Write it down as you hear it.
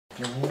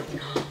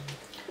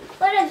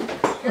What are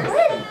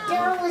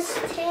those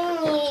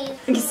thingies?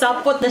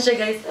 Gisapot na siya,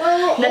 guys.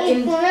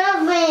 Nothing.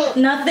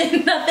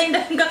 Nothing na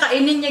yung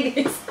kakainin niya,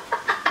 guys.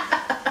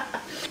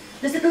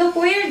 Does it look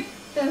weird?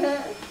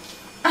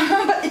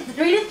 But it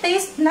really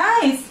tastes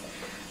nice.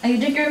 Ay,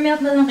 drink your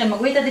milk na lang kayo.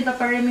 Mag-wait na din pa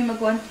para may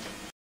magkuhan.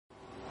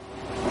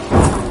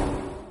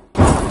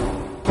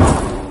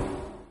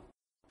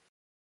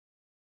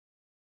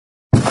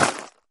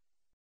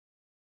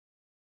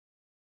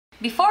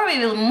 Before we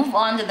will move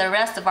on to the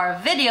rest of our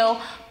video,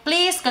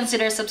 please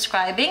consider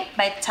subscribing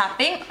by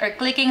tapping or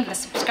clicking the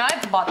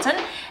subscribe button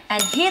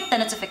and hit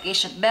the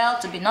notification bell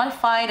to be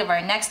notified of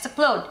our next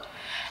upload.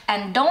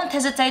 And don't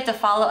hesitate to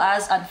follow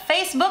us on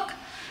Facebook,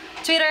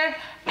 Twitter,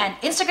 and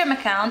Instagram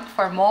account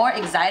for more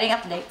exciting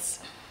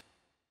updates.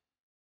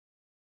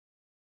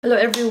 Hello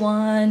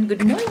everyone!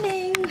 Good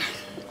morning!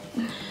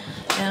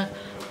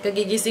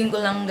 Kagigising ko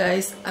lang,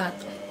 guys, at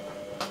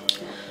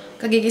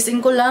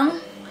kagigising ko lang,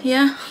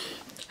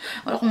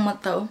 wala akong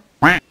mata, oh.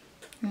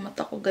 Yung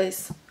mata ko,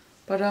 guys,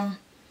 parang,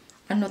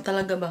 ano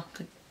talaga ba?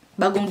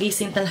 Bagong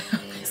gising talaga,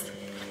 guys.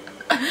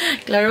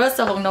 Klaros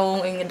akong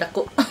nauungingid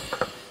ako.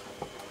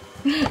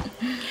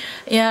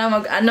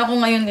 Mag-ano ko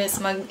ngayon, guys,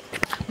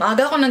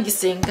 maaga ako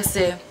nagising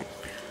kasi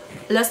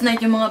last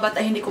night yung mga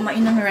bata hindi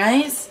kumain ng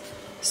rice.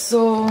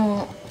 So,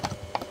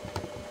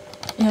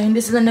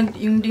 hindi sila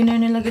yung dinner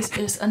nila, guys,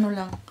 is ano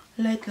lang,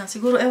 light lang.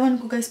 Siguro, ewan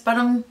ko, guys,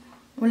 parang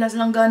wala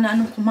silang gana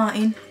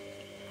kumain.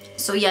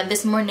 So,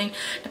 this morning,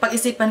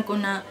 napag-isipan ko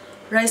na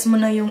rice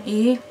muna yung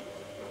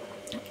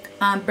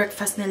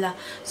breakfast nila.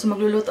 So,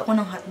 magluluto ako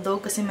ng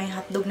hotdog kasi may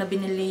hotdog na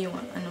binili yung,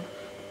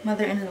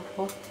 mother-in-law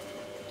ko.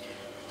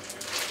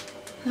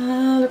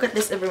 Look at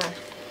this, everyone.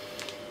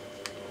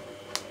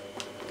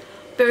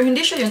 Pero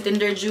hindi siya yung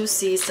tender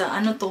juicy sa,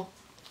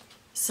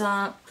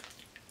 sa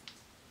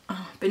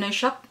Pinoy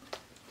shop.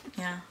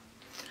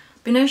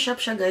 Pinoy shop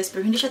siya, guys,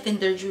 pero hindi siya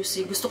tender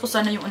juicy. Gusto ko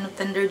sana yung,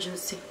 tender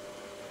juicy.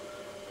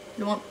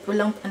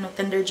 Walang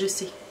tender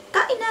juicy.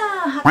 Kain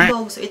na!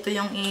 Hotdog! So, ito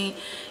yung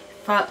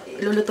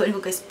ilulutuin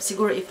ko, guys.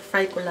 Siguro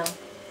i-fry ko lang.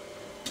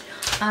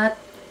 At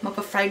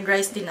magpa-fried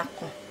rice din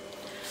ako.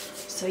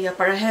 So,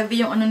 para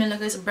heavy yung nila,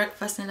 guys,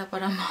 breakfast nila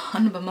para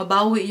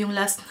mabawi yung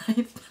last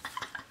night.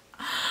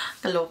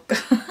 Kaloka.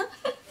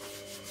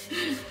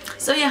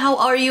 So,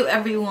 how are you,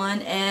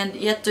 everyone? And,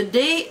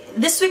 today,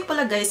 this week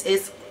pala, guys,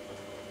 is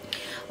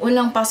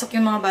walang pasok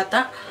yung mga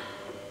bata.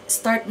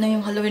 Start na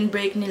yung Halloween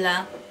break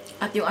nila.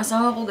 At yung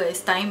asawa ko,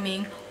 guys,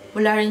 timing,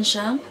 wala rin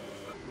siyang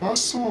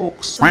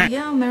pasok. So,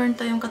 meron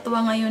tayong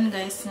katuwa ngayon,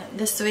 guys,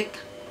 this week.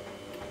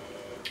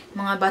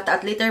 Mga bata.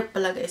 At later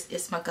pala, guys,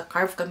 is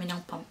magka-carve kami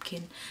ng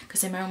pumpkin.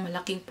 Kasi merong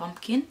malaking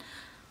pumpkin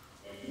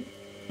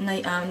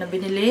na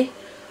binili.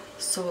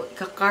 So,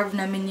 ika-carve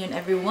namin yun,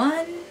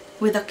 everyone,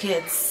 with the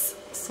kids.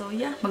 So,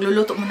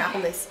 magluluto muna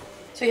ako, guys.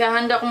 So,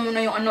 handa ko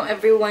muna yung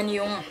everyone,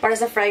 yung para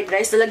sa fried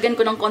rice. Lalagyan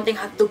ko ng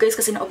konting hotdog, guys,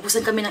 kasi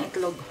naubusan kami ng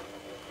itlog.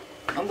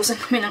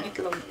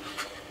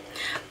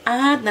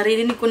 At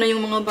naririnig ko na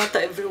yung mga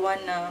bata,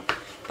 everyone, na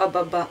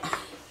pababa.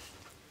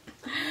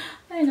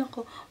 Ay,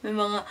 nako. May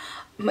mga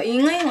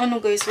maingay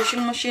yung guys,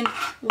 washing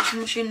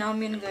machine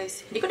namin,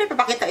 guys. Hindi ko na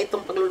ipapakita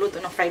itong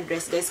pagluluto ng fried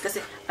rice, guys, kasi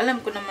alam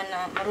ko naman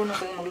na marunong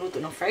kayong magluto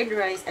ng fried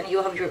rice and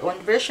you have your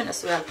own version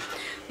as well.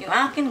 Yung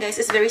akin,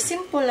 guys, is very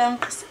simple lang.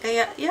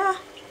 Kaya,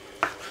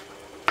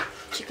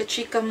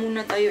 chika-chika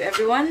muna tayo,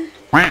 everyone.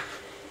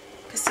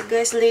 Kasi,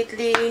 guys,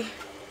 lately,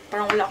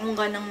 parang wala akong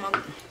ganang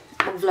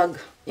mag-vlog.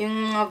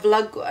 Yung mga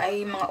vlog ko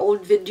ay mga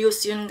old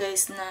videos yun,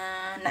 guys, na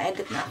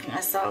na-edit na aking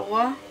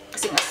asawa.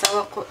 Kasi ang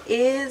asawa ko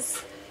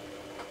is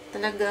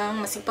talagang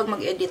masipag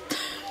mag-edit.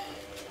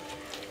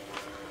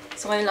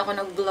 So, ngayon ako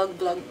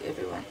nag-vlog,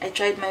 everyone. I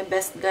tried my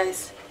best,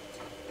 guys,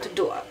 to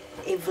do a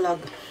vlog.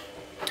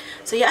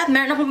 So, at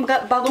meron akong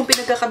bagong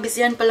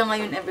pinagkakabisihan pala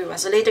ngayon, everyone.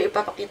 So, later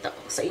ipapakita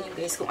ko sa inyo,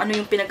 guys, kung ano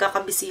yung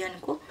pinagkakabisihan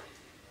ko.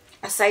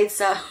 Aside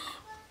sa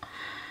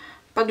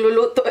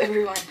pagluluto,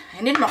 everyone.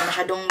 Hindi naman ako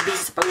masyadong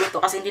busy sa pagluto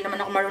kasi hindi naman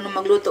ako marunong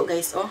magluto,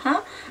 guys. Oh, ha?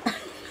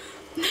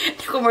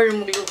 Hindi ko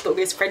marunong magluto,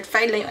 guys.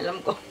 Fried lang yung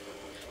alam ko.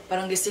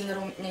 Parang gising na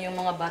niya yung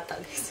mga bata,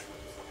 guys.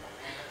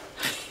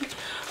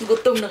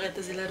 Gutom na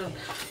kita sila ron.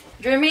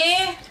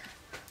 Jeremy!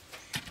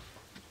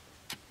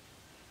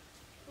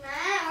 Ma,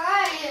 where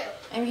are you?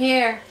 I'm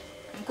here.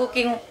 I'm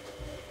cooking.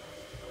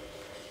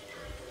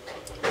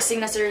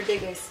 Gising na si Rede,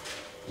 guys.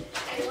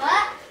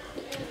 What?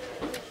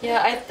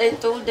 Yeah, I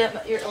told them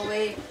you're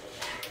away.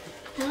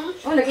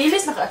 Oh,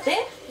 nag-ilis na ka, ate?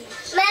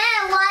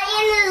 Man,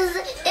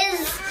 lion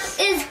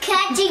is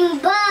catching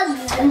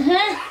bugs.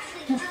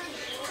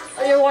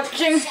 Are you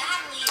watching?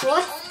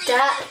 What's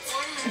that?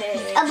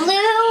 A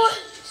blue,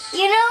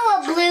 you know a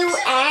blue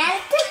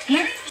ant?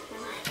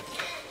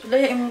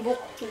 Daya yung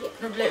book.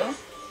 Naglayo.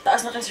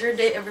 Taas na kasi your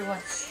day,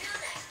 everyone.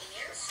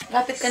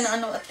 Lapit ka na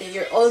ate.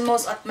 You're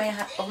almost at my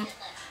height.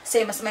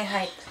 Same as my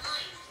height.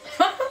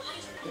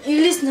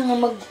 Ilis na nga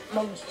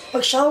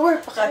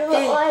mag-shower pa ka,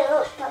 ate.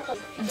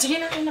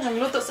 Sige na rin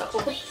nagluto sa ako.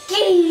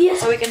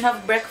 So we can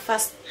have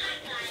breakfast.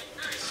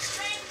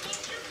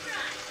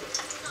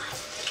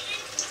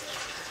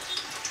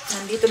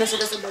 Nandito na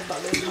sila sa baba.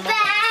 Mama.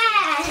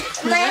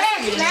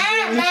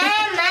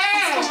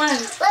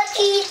 Look,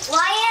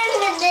 Ryan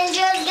and the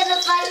ninja's gonna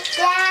fight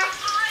that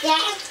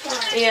guy.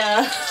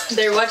 Yeah,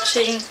 they're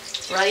watching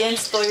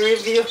Ryan's toy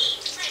review.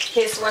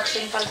 He's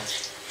watching pala.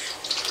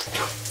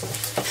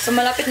 So,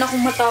 malapit na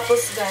akong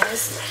matapos,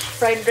 guys.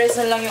 Fried rice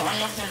na lang yung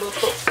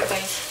niluto ko,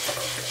 guys.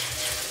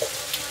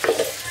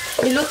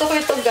 Niluto ko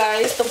ito,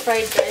 guys, itong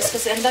fried rice.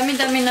 Kasi ang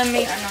dami-dami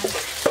namin,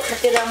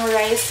 natirang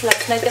rice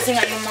last night. Kasi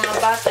nga, yung mga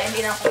bata,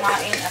 hindi na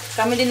kumain. At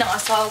kami din ng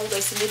asawa ko,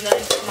 guys, hindi na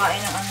rin kumain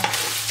ng,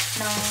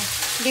 ng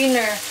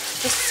dinner.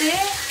 Kasi,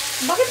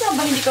 bakit nga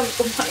ba hindi kami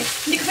kumain?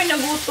 Hindi kami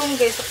nagutom,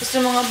 guys. Tapos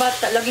yung mga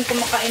bata, laging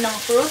kumakain ng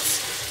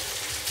fruits.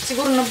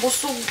 Siguro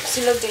nabusog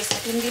sila, guys.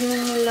 At hindi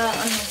nila,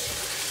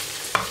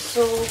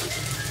 So,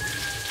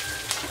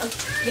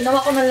 ginawa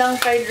ko na lang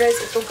fried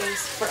rice ito,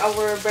 guys, for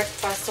our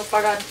breakfast. So,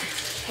 para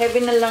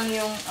heavy na lang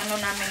yung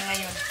namin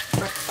ngayon,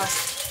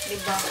 breakfast.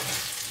 Diba?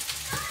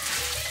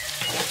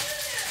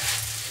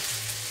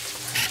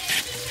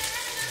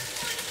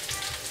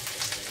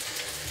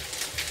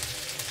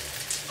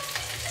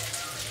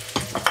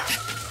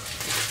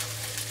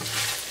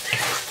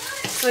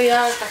 So,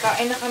 yeah,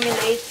 kakain na kami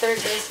later,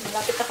 guys.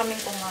 Malapit na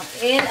kaming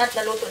kumain at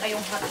naluto na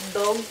yung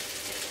hotdog.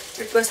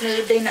 Request ni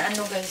Ruday na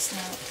guys,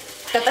 na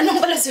tatanong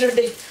pala si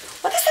Ruday,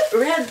 what is that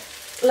red,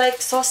 like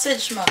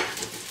sausage, ma?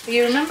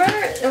 You remember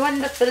the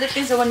one in the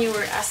Philippines, the one you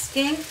were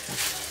asking?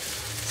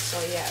 So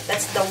yeah,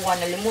 that's the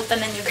one.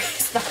 Nalimutan na nyo,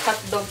 guys, na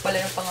hotdog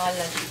pala yung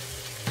pangalan.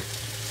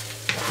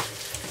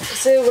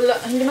 Kasi wala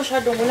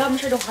masyadong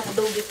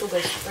hotdog dito,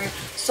 guys. Or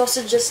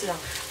sausages lang.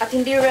 At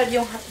hindi red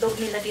yung hotdog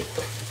nila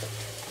dito.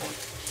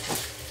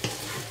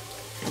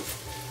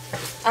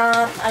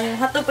 Yung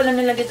hotdog pala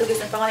nila dito,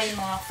 guys, ang pangalan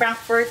yung mga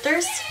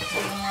Frankfurters. So,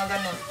 yung mga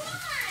ganun.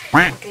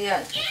 Kaya,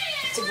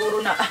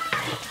 siguro na,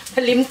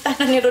 nalimtan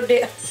na ni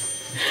Rodea.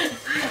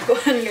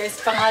 Kuhan,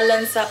 guys,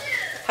 pangalan sa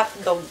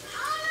hotdog.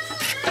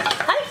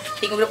 Ay!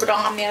 Tingog na po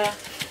ang camera.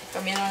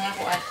 Camera nga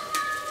kuhan.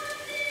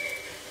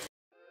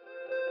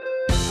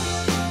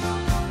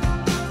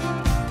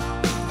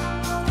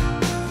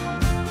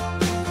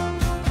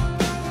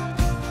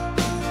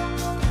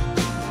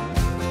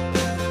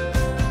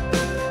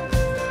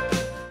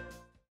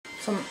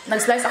 So,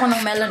 nag-slice ako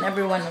ng melon,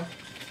 everyone.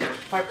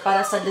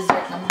 Para sa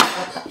dessert ng mga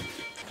kota.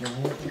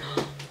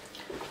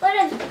 What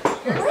are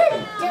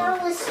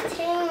those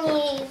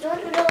thingies? What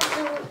are those?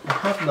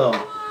 Hot dog.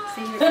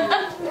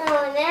 No,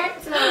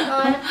 that's not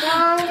hot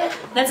dog.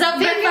 That's a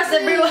breakfast,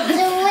 everyone.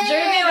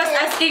 Jeremy was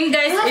asking,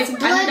 guys, if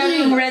ano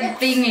yung red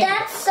thingy.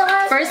 That's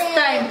sausage. First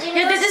time.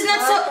 Yeah, this is not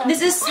so.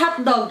 This is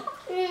hot dog.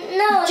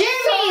 No,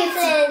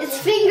 Jeremy,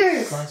 it's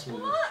fingers.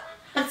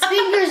 It's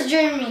fingers,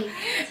 Jeremy.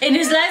 In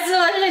his life,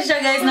 so ano siya,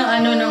 guys, ng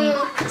ng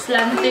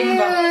slanting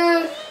ba?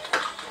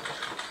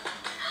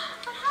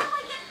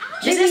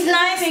 This is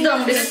nice,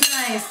 dong. This is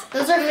nice.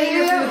 Those are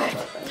finger food.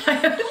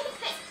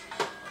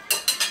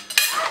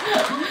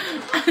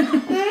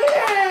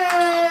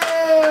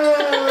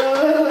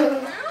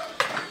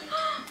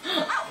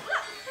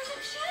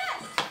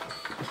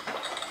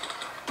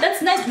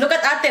 That's nice. Look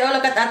at ate. Oh,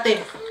 look at ate.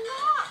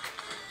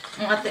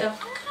 Ang ate, oh.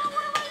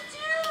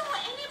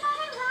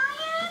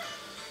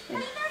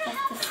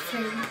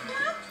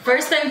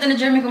 First time ito na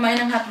Jeremy kumain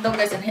ng hotdog,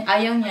 guys.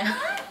 Ayaw niya.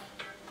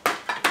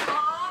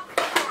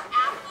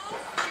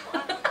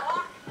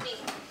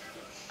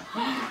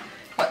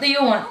 What do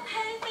you want?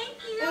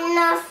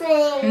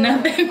 Nothing.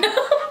 Nothing.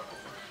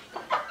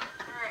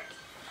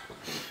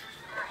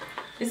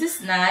 Is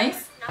this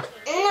nice?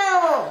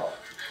 No.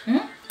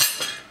 Hmm?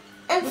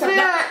 It's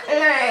not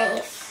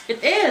nice.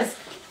 It is.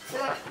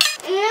 No,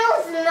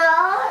 it's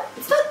not.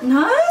 It's not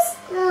nice?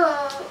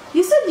 No.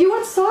 You said you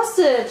want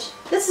sausage.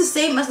 That's the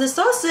same as the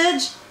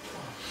sausage.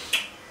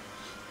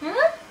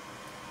 Hmm?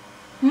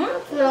 Hmm?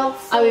 No.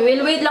 We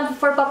will wait lang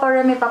for Papa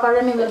Remy. Papa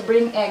Remy will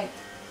bring egg.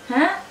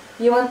 Huh?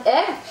 You want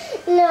egg?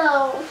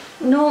 No.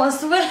 No, as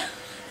well.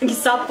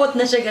 Nagisapot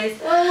na siya, guys.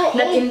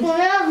 Nothing.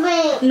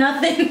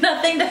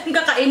 Nothing na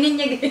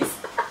kakainin niya, guys.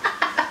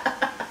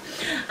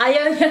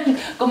 Ayaw niya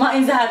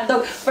kumain sa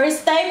hotdog.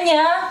 First time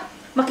niya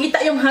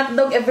makita yung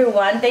hotdog,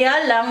 everyone.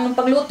 Kaya lang, nung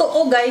pagluto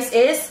ko, guys,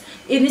 is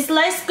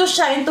in-slice ko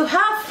siya into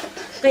half.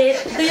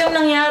 Kaya ito yung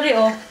nangyari,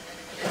 oh.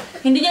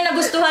 Hindi niya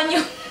nagustuhan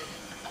yung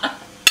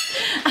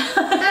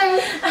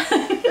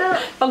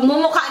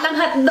pagmumukha ng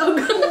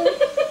hotdog.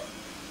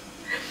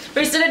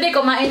 First day,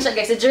 kumain siya,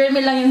 guys. Si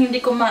Jeremy lang yung hindi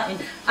kumain.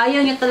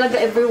 Ayaw niya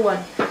talaga, everyone.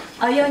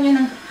 Ayaw niya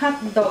ng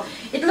hotdog.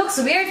 It looks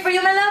weird for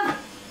you, my love.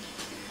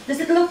 Does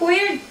it look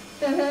weird?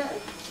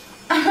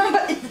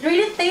 But it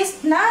really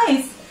tastes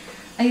nice.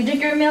 Ay,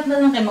 drink your milk na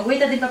lang kayo. Mag-wait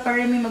natin pa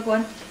para may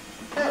mag-one.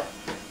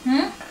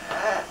 Hmm?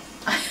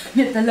 Ayaw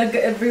niya talaga,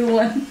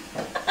 everyone.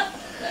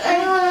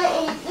 I want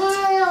to eat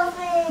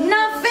nothing.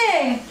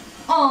 Nothing!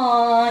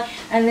 Aww.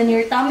 And then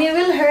your tummy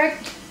will hurt.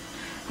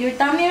 Your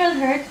tummy will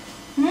hurt.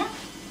 Hmm?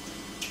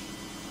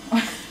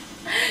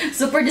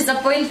 Super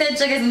disappointed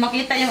siya, guys.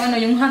 Makita yung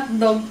yung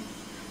hotdog.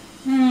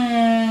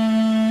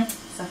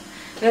 So,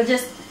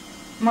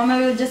 Mama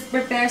will just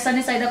prepare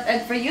sunny side up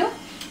egg for you.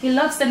 He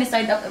loves sunny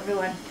side up,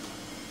 everyone.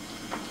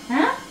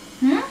 Huh?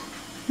 Hmm?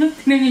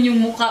 Tingnan niyo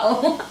yung mukha,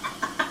 oh.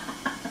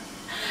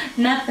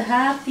 Not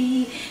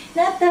happy.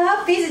 Not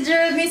happy si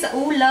Jeremy sa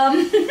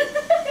ulam.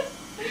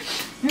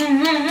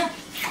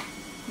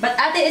 But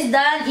ate is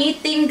done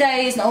eating,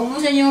 guys.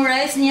 Naubos na yung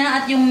rice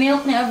niya at yung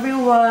milk ni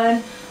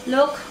everyone.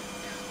 Look.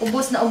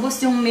 Ubos na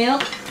ubos yung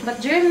milk. But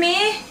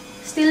Jeremy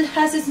still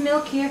has his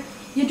milk here.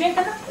 You drink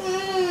ka na?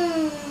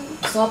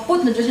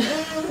 Sapot na dyan.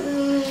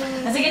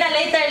 Sige na,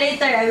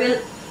 later.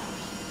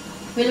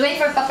 We'll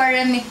wait for Papa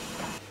Remy.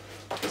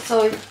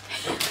 So,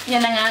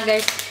 yan na nga,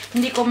 guys.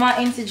 Hindi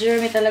kumain si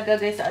Jeremy talaga,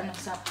 guys,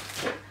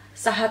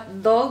 sa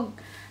hotdog.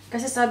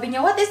 Kasi sabi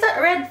niya, what is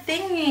that red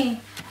thing,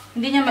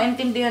 Hindi niya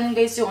maintindihan,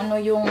 guys, yung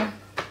yung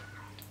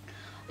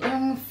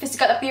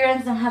physical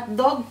appearance ng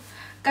hotdog.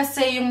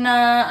 Kasi yung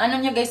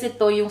niya, guys,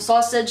 ito, yung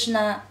sausage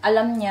na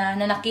alam niya,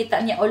 na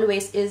nakita niya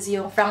always is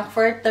yung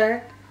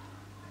Frankfurter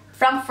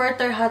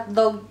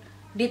hotdog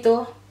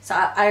dito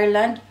sa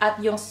Ireland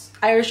at yung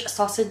Irish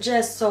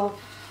sausages. So,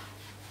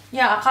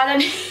 yeah,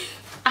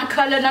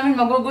 akala namin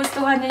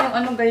magugustuhan niya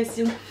yung guys,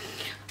 yung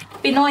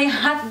Pinoy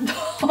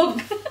hotdog.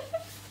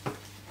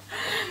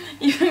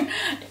 Yung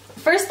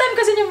first time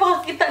kasi niya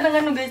makakita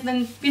ng guys,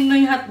 ng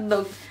Pinoy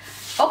hotdog.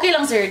 Okay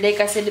lang sir, day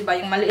kasi 'di ba,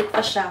 yung maliit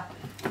pa siya.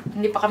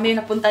 Hindi pa kami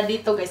napunta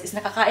dito, guys. Is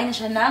nakakain na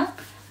siya ng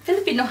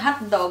Filipino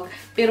hotdog.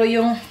 Pero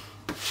yung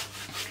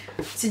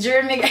si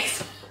Jeremy,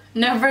 guys,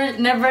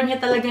 never niya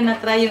talaga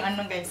na-try yung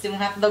guys, yung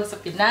hotdog sa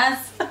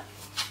Pinas.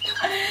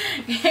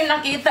 Kaya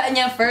nakita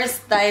niya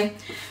first time.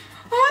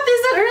 What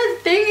is that red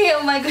thing?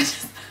 Oh my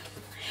gosh.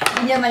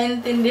 Hindi niya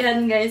maintindihan,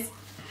 guys.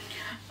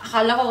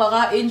 Akala ko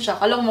kakain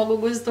siya. Akala ko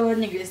magugustuhan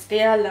niya, guys.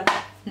 Kaya lang,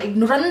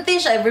 na-ignorante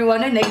siya.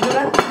 Everyone ay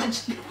na-ignorante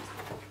siya.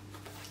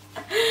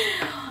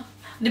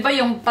 Di ba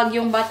pag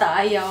yung bata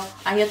ayaw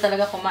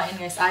talaga kumain,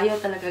 guys. Ayaw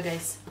talaga,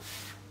 guys.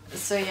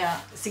 So, yeah.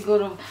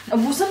 Siguro,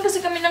 naubusan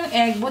kasi kami ng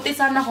egg. Buti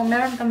sana kung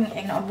meron kaming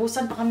egg.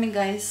 Naubusan pa kami,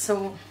 guys.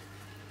 So,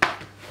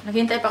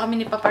 naghintay pa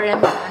kami ni Papa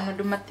Remy na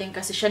dumating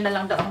kasi siya na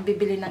lang daw ang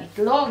bibili ng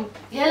itlog.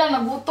 Kaya lang,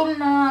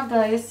 nagutom na,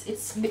 guys.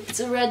 It's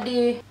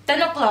already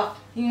 10 o'clock.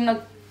 Yung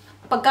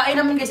pagkain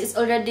namin, guys, is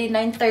already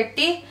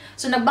 9:30.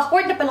 So,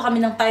 nag-backward na pala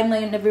kami ng time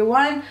ngayon,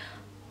 everyone.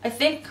 I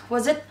think,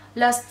 was it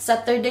last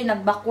Saturday,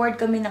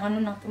 nag-backward kami ng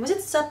was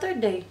it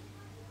Saturday?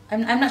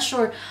 I'm not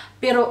sure.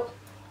 Pero,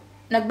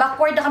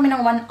 nag-backward na kami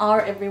ng 1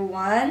 hour,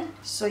 everyone.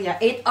 So, yeah,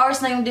 8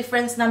 hours na yung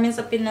difference namin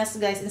sa Pinas,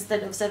 guys,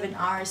 instead of 7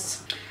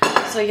 hours.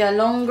 So, yeah,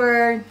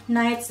 longer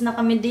nights na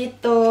kami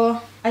dito.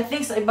 I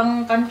think sa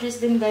ibang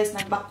countries din, guys,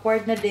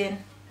 nag-backward na din.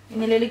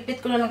 Iniligpit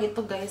ko na lang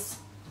ito, guys.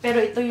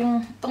 Pero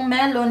itong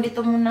melon,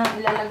 dito muna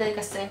ilalagay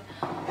kasi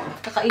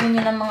kakainin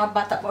niya ng mga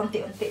bata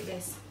paunti-unti,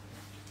 guys.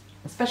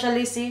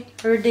 Especially si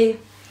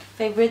Herday.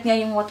 Favorite nga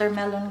yung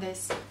watermelon,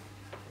 guys.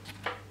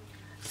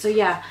 So,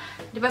 yeah.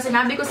 Di ba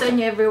sinabi ko sa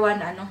inyo, everyone,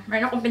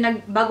 meron akong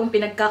bagong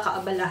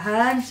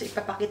pinagkakaabalahan. So,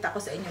 ipapakita ko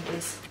sa inyo,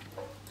 guys.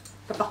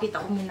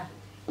 Ipapakita ko muna.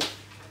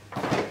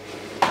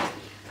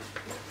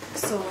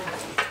 So,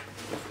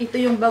 ito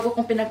yung bago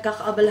kong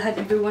pinagkakaabalahan,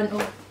 everyone.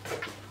 Oh.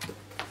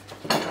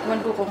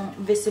 Ewan ko kung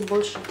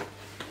visible siya.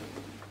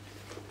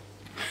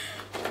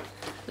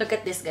 Look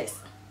at this, guys.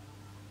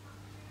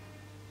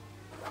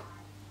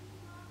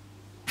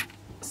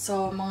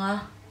 So,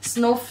 mga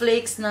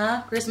snowflakes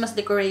na Christmas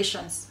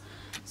decorations.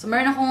 So,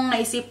 meron akong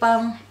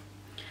naisipang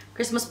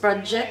Christmas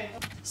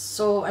project.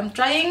 So, I'm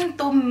trying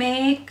to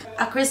make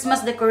a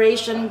Christmas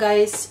decoration,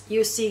 guys,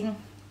 using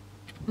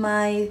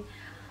my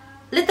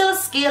little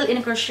skill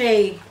in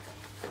crochet.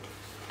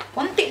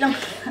 Konti lang.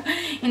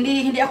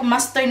 hindi ako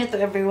master nito,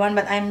 everyone,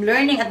 but I'm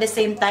learning at the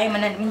same time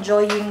and I'm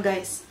enjoying,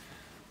 guys.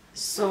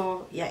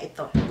 So, yeah,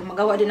 ito.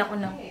 Gumagawa din ako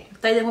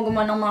try din ako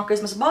gumawa ng mga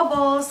Christmas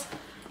bubbles.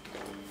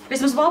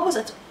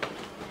 At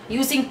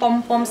using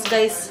pom-poms,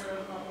 guys.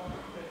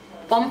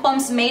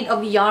 Pom-poms made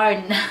of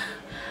yarn.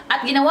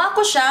 At ginawa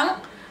ko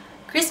siyang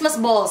Christmas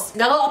balls.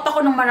 Gagawa pa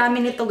ako ng marami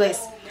nito,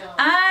 guys.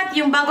 At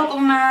yung bago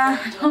kong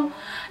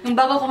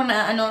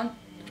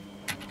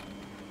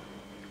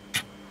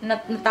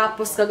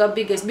natapos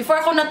kagabi, guys. Before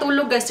ako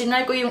natulog, guys,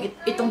 tinry ko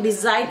itong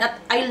design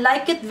at I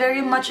like it very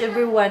much,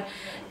 everyone.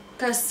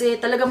 Kasi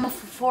talaga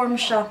ma-form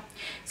siya.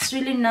 It's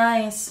really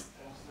nice.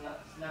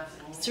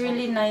 It's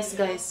really nice,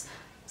 guys.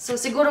 So,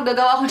 siguro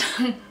gagawa ako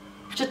ng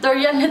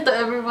tutorial nito,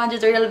 everyone.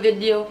 Tutorial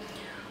video.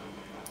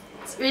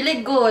 It's really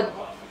good.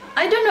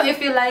 I don't know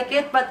if you like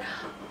it, but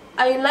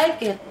I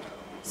like it.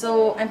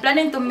 So, I'm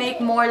planning to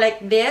make more like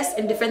this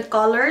in different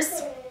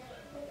colors.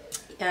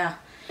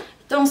 Yeah.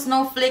 Itong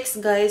snowflakes,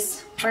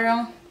 guys.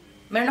 Parang,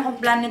 meron akong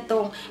plan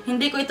nito.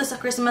 Hindi ko ito sa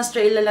Christmas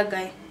tree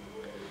ilalagay.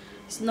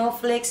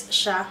 Snowflakes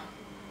siya.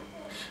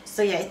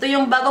 So, yeah. Ito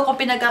yung bago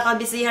kong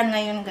pinagkakabisihan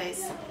ngayon,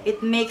 guys.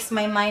 It makes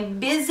my mind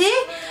busy.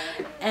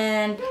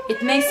 And it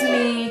makes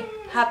me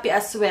happy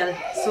as well.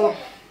 So,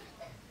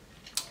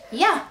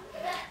 yeah.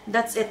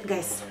 That's it,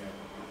 guys.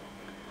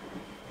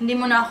 Hindi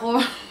mo na ako...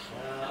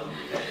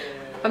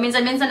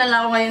 Paminsan-minsan na lang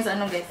ako ngayon sa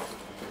guys.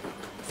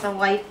 Sa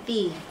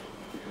YT.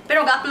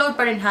 Pero mag-upload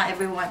pa rin, ha,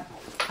 everyone.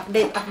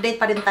 update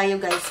pa rin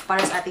tayo guys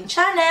para sa ating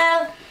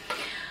channel.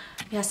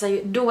 Yeah, so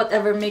do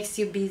whatever makes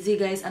you busy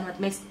guys and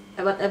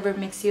whatever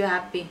makes you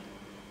happy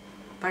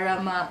para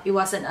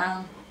maiwasan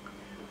ang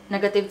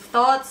negative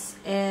thoughts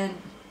and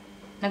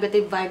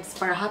negative vibes,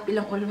 para happy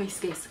lang always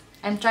guys.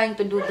 I'm trying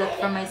to do that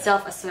for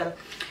myself as well.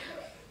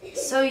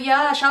 So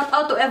yeah, shout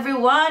out to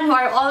everyone who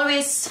are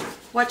always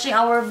watching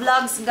our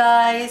vlogs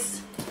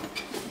guys.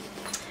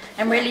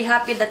 I'm really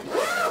happy that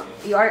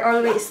you are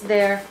always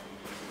there.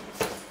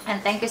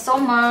 And thank you so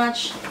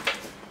much.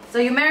 So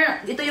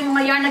ito yung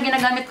mga yarn na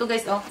ginagamit ko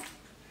guys, oh.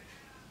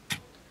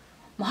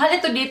 Mahal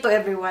ito dito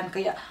everyone,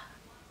 kaya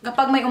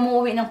kapag may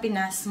umuwi ng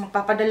Pinas,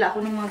 magpapadala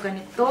ako ng mga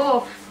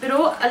ganito.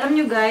 Pero alam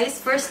nyo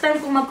guys, first time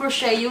kong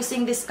mag-crochet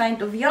using this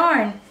kind of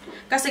yarn.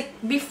 Kasi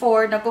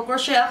before,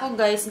 nagko-crochet ako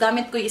guys,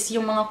 gamit ko is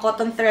yung mga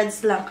cotton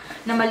threads lang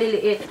na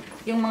maliliit.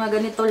 Yung mga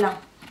ganito lang,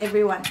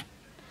 everyone.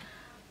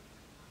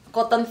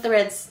 Cotton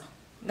threads.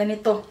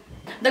 Ganito.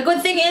 The good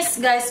thing is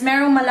guys,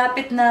 merong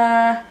malapit na,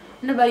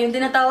 ano ba, yung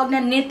tinatawag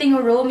na knitting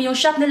room. Yung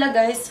shop nila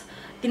guys,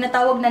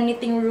 tinatawag na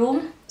knitting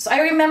room. So,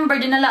 I remember,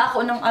 dinala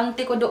ako ng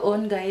auntie ko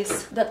doon,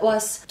 guys. That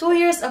was 2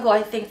 years ago,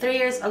 I think. 3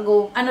 years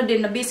ago. Ano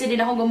din, busy din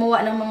ako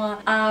gumawa ng mga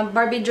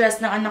Barbie dress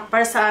ng anak,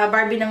 para sa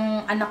Barbie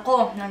ng anak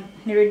ko,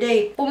 ng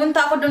Day.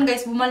 Pumunta ako doon,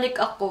 guys. Bumalik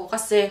ako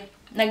kasi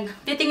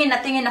nagtitingin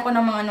ako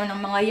ng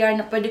mga yarn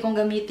na pwede kong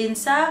gamitin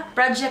sa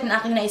project na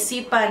aking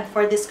naisipan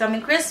for this coming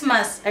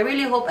Christmas. I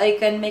really hope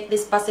I can make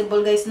this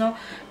possible, guys, no?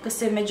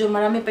 Kasi medyo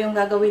marami pa yung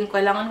gagawin,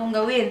 kailangan kong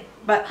gawin.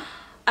 But,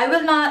 I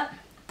will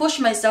not push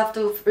myself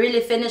to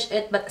really finish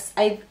it, but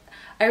I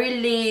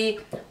really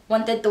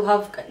wanted to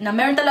have na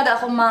meron talaga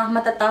akong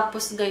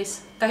matatapos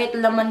guys, kahit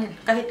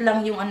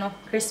lang yung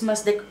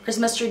Christmas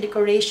tree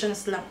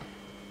decorations lang.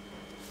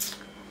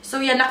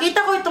 So yeah,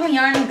 nakita ko itong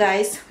yarn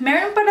guys,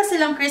 meron pala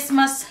silang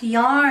Christmas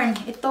yarn.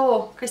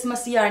 Ito,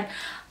 Christmas yarn.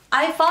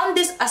 I found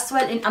this as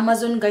well in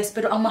Amazon guys,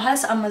 pero ang mahal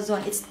sa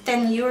Amazon, it's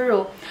 10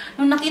 euro.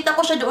 Nung nakita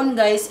ko siya doon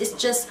guys, it's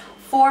just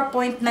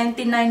 4.99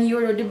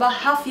 euro. Diba?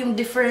 Half yung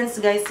difference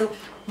guys. So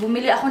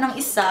bumili ako ng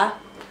isa.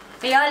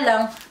 Kaya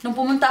lang, nung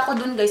pumunta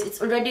ako dun guys, it's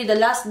already the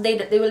last day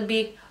that they will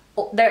be,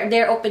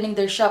 they're opening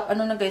their shop.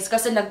 Ano na guys,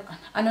 kasi na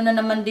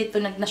naman dito,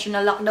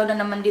 nag-national lockdown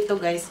na naman dito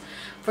guys,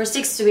 for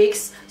 6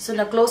 weeks. So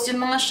nag-close yung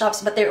mga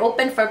shops, but they're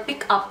open for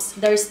pick-ups.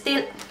 There's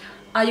still,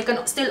 you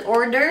can still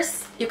order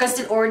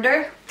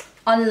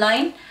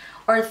online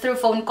or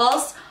through phone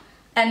calls,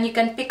 and you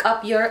can pick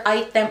up your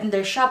item in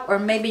their shop, or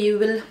maybe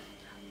you will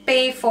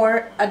pay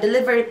for a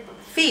delivery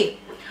fee.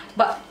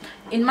 But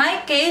in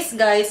my case,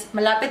 guys,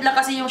 malapit lang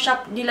kasi yung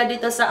shop nila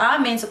dito sa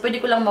amin, so pwede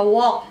ko lang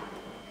ma-walk.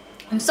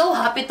 I'm so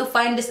happy to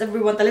find this,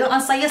 everyone. Talagang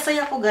ang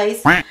saya-saya ko,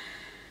 guys.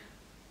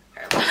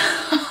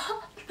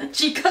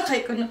 Chika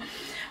kay ko, no?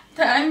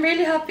 I'm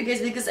really happy,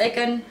 guys, because I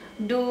can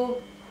do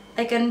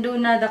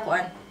na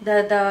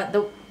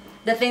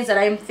the things that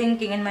I'm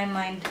thinking in my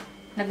mind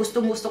na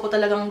gusto ko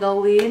talagang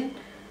gawin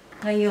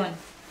ngayon.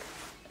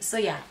 So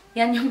yeah,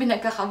 yan yung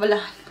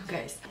pinagkakabalahan ko,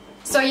 guys.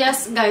 So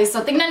yes guys,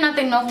 so tingnan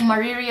natin no kung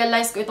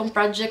marirealize ko itong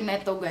project na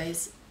ito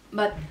guys.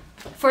 But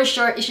for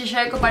sure,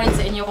 isi-share ko pa rin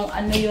sa inyo kung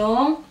ano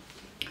yung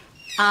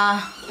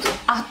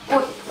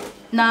output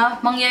na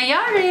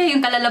mangyayari,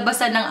 yung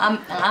kalalabasan ng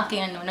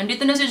aking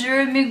Nandito na si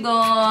Jeremy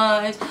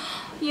guys.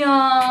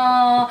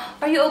 Yeah.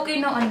 Are you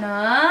okay now,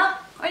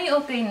 anak? Are you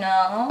okay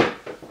now?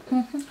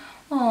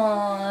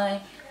 Hi.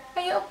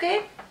 Are you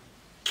okay?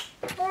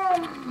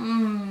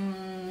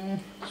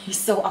 He's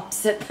so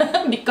upset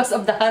because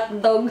of the hot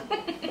dog.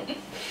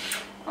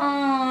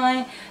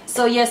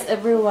 So yes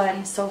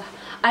everyone, so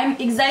I'm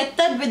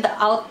excited with the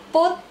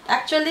output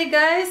actually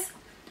guys,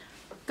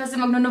 kasi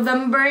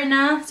magno-November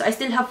na, so I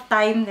still have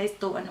time guys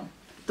to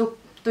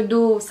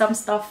do some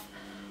stuff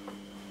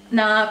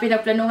na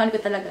pinagplanuhan ko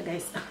talaga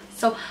guys.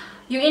 So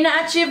yung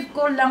ina-achieve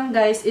ko lang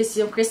guys is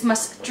yung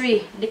Christmas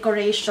tree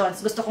decorations,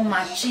 gusto kong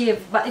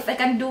ma-achieve, but if I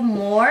can do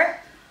more,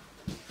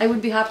 I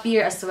would be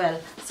happier as well.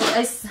 So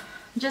I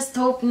just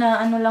hope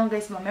na lang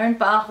guys, meron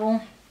pa akong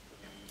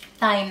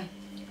time.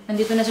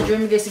 Nandito na si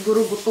Jeremy guys,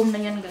 siguro gutom na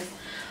yan guys.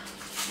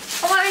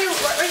 Oh, what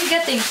are you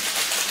getting?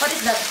 What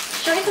is that?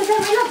 Show it to them,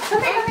 I love.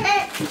 Come.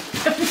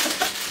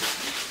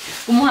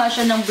 Kumuha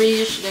siya ng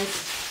British guys.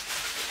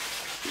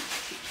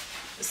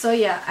 So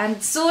yeah,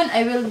 and soon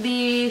I will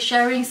be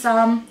sharing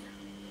some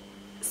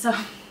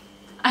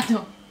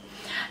video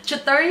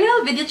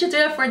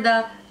tutorial for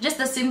the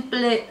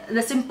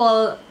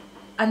simple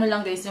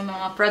lang guys, yung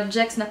mga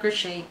projects na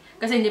crochet.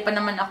 Kasi hindi pa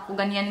naman ako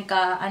ganyan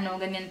ka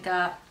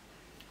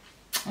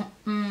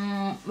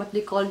what do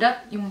you call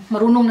that? Yung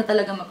marunong na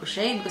talaga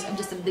mag-crochet, because I'm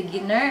just a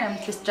beginner.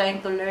 I'm just trying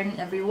to learn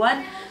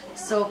everyone.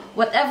 So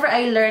whatever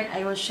I learn,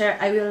 I will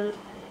share. I will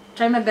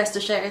try my best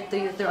to share it to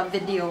you through a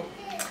video.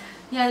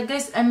 Yeah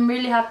guys, I'm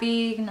really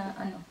happy na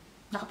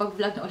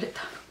nakapag-vlog na ulit.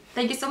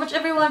 Thank you so much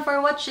everyone for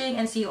watching,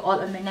 and see you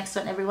all on my next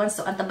one everyone.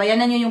 So antabayan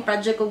na niyo yung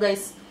project ko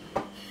guys.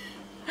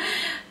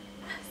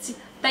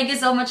 Thank you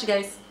so much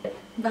guys.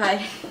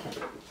 Bye.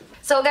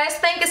 So guys,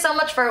 thank you so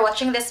much for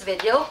watching this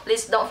video.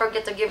 Please don't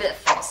forget to give it a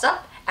thumbs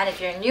up And if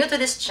you're new to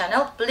this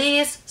channel,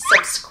 please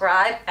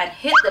subscribe and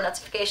hit the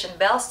notification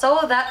bell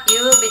so that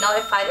you will be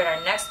notified in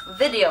our next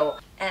video.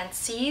 And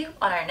see you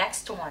on our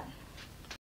next one.